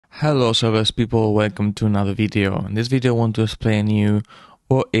Hello servers people, welcome to another video. In this video I want to explain you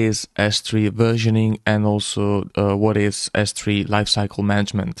what is S3 versioning and also what is S3 lifecycle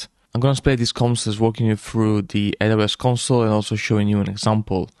management. I'm going to explain these concepts walking you through the AWS console and also showing you an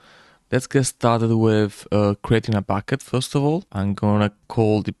example. Let's get started with creating a bucket first of all. I'm going to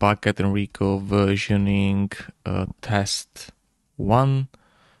call the bucket Enrico versioning test 1.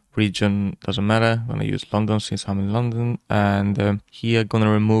 Region doesn't matter. I'm gonna use London since I'm in London, and here I'm gonna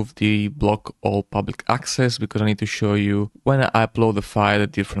remove the block all public access because I need to show you when I upload the file the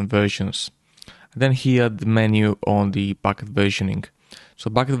different versions. And then here the menu on the bucket versioning. So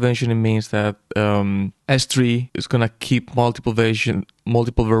bucket versioning means that S3 is gonna keep multiple variation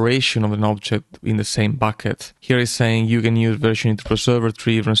of an object in the same bucket. Here it's saying you can use versioning to preserve,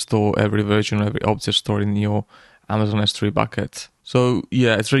 retrieve, and store every version of every object stored in your Amazon S3 bucket. So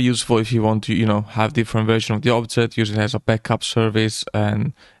yeah, it's very useful if you want to, have different version of the object, use it as a backup service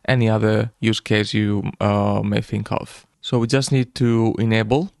and any other use case you may think of. So we just need to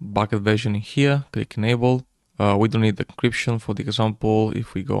enable bucket versioning here, click enable. We don't need the encryption for the example.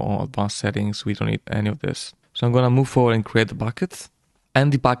 If we go on advanced settings, we don't need any of this. So I'm gonna move forward and create the bucket.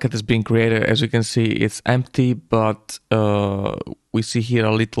 And the bucket is being created. As you can see, it's empty, but we see here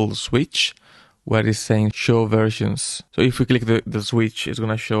a little switch where it's saying show versions. So if we click the switch, it's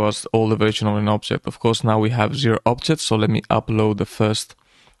going to show us all the version of an object. Of course, now we have 0 objects. So let me upload the first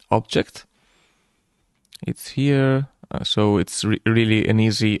object. It's here. So it's really an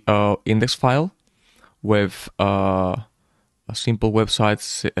easy index file with a simple website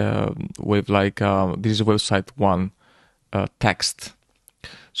with like, this is website 1 text.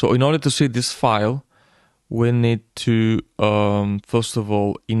 So in order to see this file, we need to first of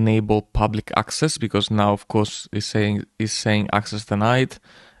all enable public access, because now of course it's saying access denied.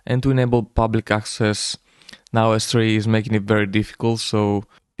 And to enable public access, now S3 is making it very difficult. So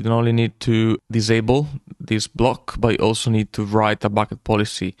you don't only need to disable this block, but you also need to write a bucket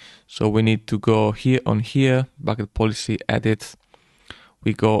policy. So we need to go here bucket policy, edit.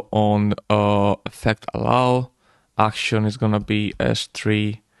 We go on effect allow. Action is gonna be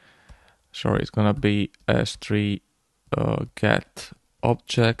S3. Sorry, it's gonna be S3 get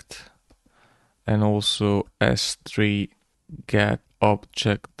object and also S3 get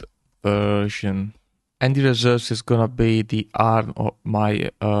object version. And the reserves is gonna be the arm of my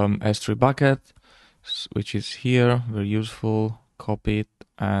S3 bucket, which is here, very useful. Copy it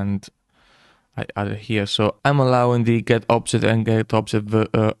and I add it here. So I'm allowing the get object and get object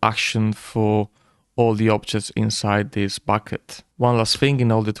action for all the objects inside this bucket. One last thing,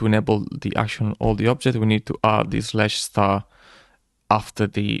 in order to enable the action on all the objects, we need to add this /* after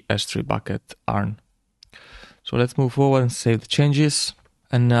the S3 bucket arm. So let's move forward and save the changes.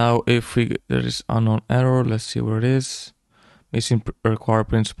 And now if there is unknown error, let's see where it is. Missing required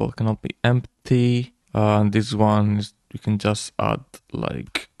principal cannot be empty. And this one is, we can just add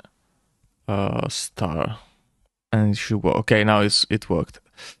like star and it should work. Okay, now it worked.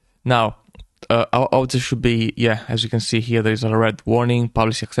 Now, our object should be, as you can see here, there is a red warning,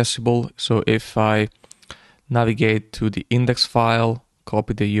 publicly accessible. So if I navigate to the index file,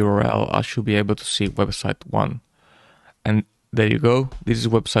 copy the URL, I should be able to see website 1. And there you go, this is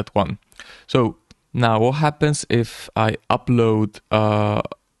website 1. So now what happens if I upload a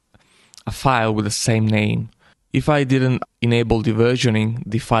file with the same name? If I didn't enable the versioning,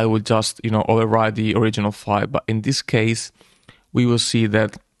 the file would just, override the original file. But in this case, we will see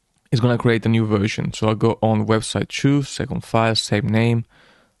that it's going to create a new version. So I go on website 2, second file, same name.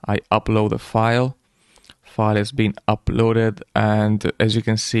 I upload a file. File has been uploaded. And as you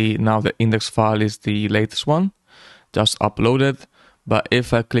can see, now the index file is the latest one, just uploaded. But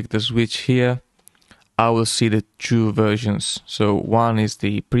if I click the switch here, I will see the 2 versions. So one is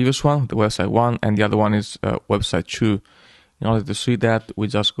the previous one, the website 1, and the other one is website 2. In order to see that, we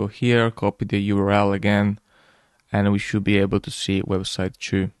just go here, copy the URL again, and we should be able to see website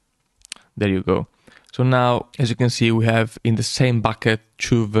 2. There you go. So now, as you can see, we have in the same bucket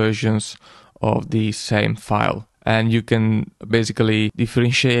 2 versions of the same file. And you can basically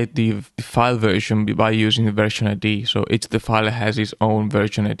differentiate the file version by using the version ID. So each the file has its own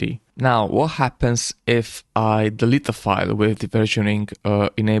version ID. Now, what happens if I delete the file with the versioning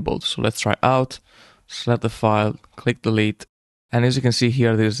enabled? So let's try out, select the file, click delete. And as you can see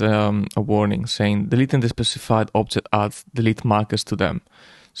here, there's a warning saying deleting the specified object adds delete markers to them.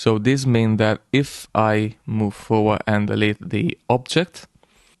 So this means that if I move forward and delete the object,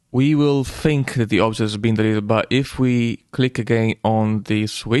 we will think that the object has been deleted, but if we click again on the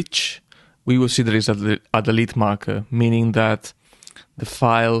switch, we will see there is a delete marker, meaning that the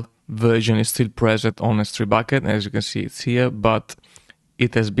file version is still present on S3 bucket. As you can see, it's here, but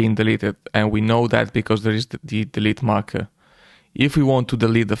it has been deleted, and we know that because there is the delete marker. If we want to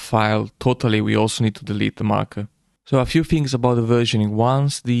delete the file totally, we also need to delete the marker. So a few things about the versioning.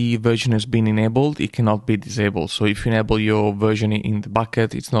 Once the version has been enabled, it cannot be disabled. So if you enable your versioning in the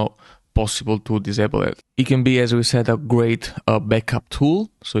bucket, it's not possible to disable it. It can be, as we said, a great backup tool.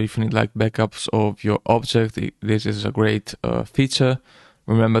 So if you need like backups of your object, this is a great feature.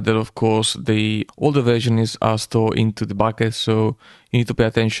 Remember that, of course, all the versions are stored into the bucket, so you need to pay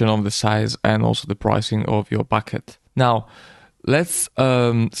attention on the size and also the pricing of your bucket. Now, let's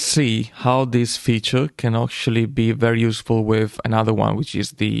see how this feature can actually be very useful with another one, which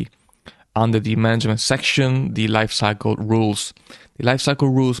is under the management section, the Lifecycle Rules. The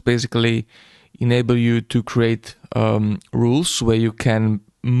Lifecycle Rules basically enable you to create rules where you can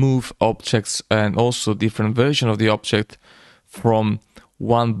move objects and also different versions of the object from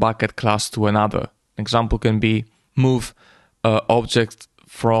one bucket class to another. An example can be move object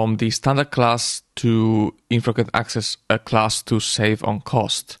from the standard class to infrequent access class to save on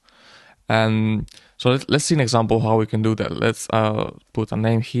cost. And so let's see an example how we can do that. Let's put a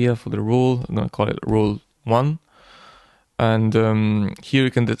name here for the rule. I'm going to call it rule 1. And here you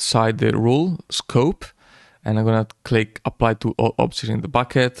can decide the rule scope. And I'm going to click apply to all objects in the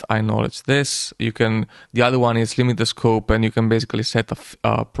bucket. I acknowledge this. The other one is limit the scope, and you can basically set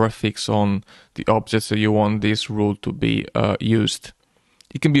a prefix on the objects that you want this rule to be used.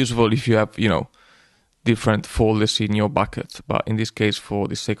 It can be useful if you have, different folders in your bucket. But in this case, for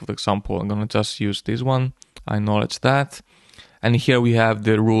the sake of the example, I'm going to just use this one. I acknowledge that. And here we have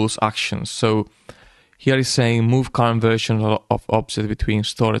the rules actions. So here is saying move current version of object between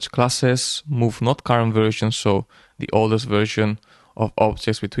storage classes, move not current version, so the oldest version of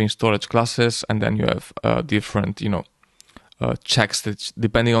objects between storage classes, and then you have different, checks that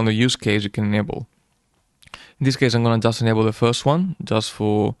depending on the use case you can enable. In this case, I'm going to just enable the first one,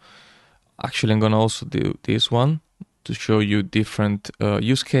 actually I'm going to also do this one to show you different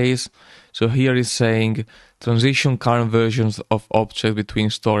use case. So here is saying transition current versions of object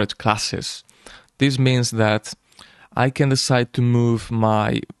between storage classes. This means that I can decide to move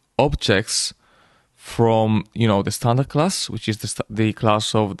my objects from, the standard class, which is the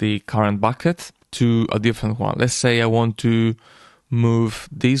class of the current bucket, to a different one. Let's say I want to move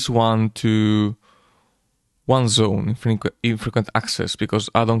this one to one zone, infrequent access, because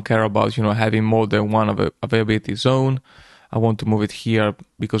I don't care about, having more than one availability zone. I want to move it here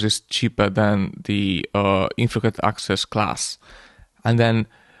because it's cheaper than the infrequent access class. And then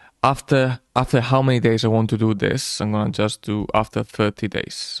after how many days I want to do this, I'm going to just do after 30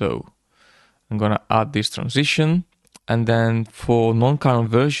 days. So I'm going to add this transition. And then for non-current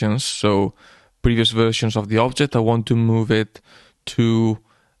versions, so previous versions of the object, I want to move it to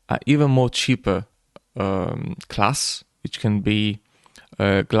even more cheaper class, which can be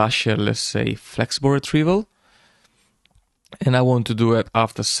Glacier, let's say, flexible retrieval. And I want to do it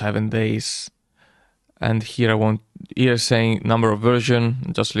after 7 days. And here saying number of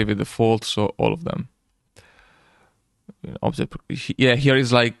version, just leave it default, so all of them. Object, here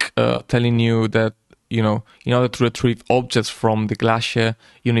is like telling you that, in order to retrieve objects from the Glacier,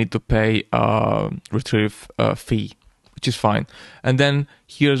 you need to pay retrieve fee, which is fine. And then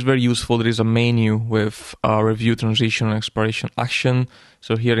here is very useful. There is a menu with review, transition, and expiration action.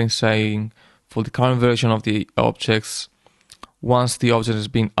 So here is saying for the current version of the objects, once the object has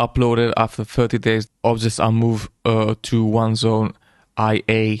been uploaded, after 30 days, objects are moved to one zone,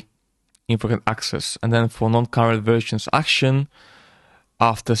 IA, infrequent access. And then for non-current versions action,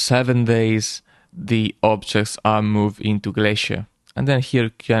 after 7 days, the objects are moved into Glacier. And then here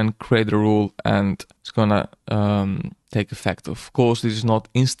you can create a rule and it's gonna take effect. Of course, this is not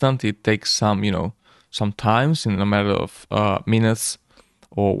instant. It takes some times, in a matter of minutes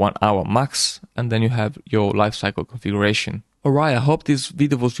or 1 hour max. And then you have your lifecycle configuration. Alright, I hope this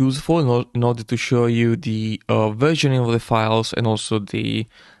video was useful in order to show you the versioning of the files and also the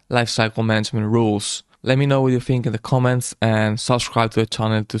lifecycle management rules. Let me know what you think in the comments and subscribe to the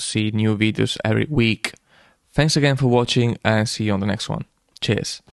channel to see new videos every week. Thanks again for watching and see you on the next one. Cheers.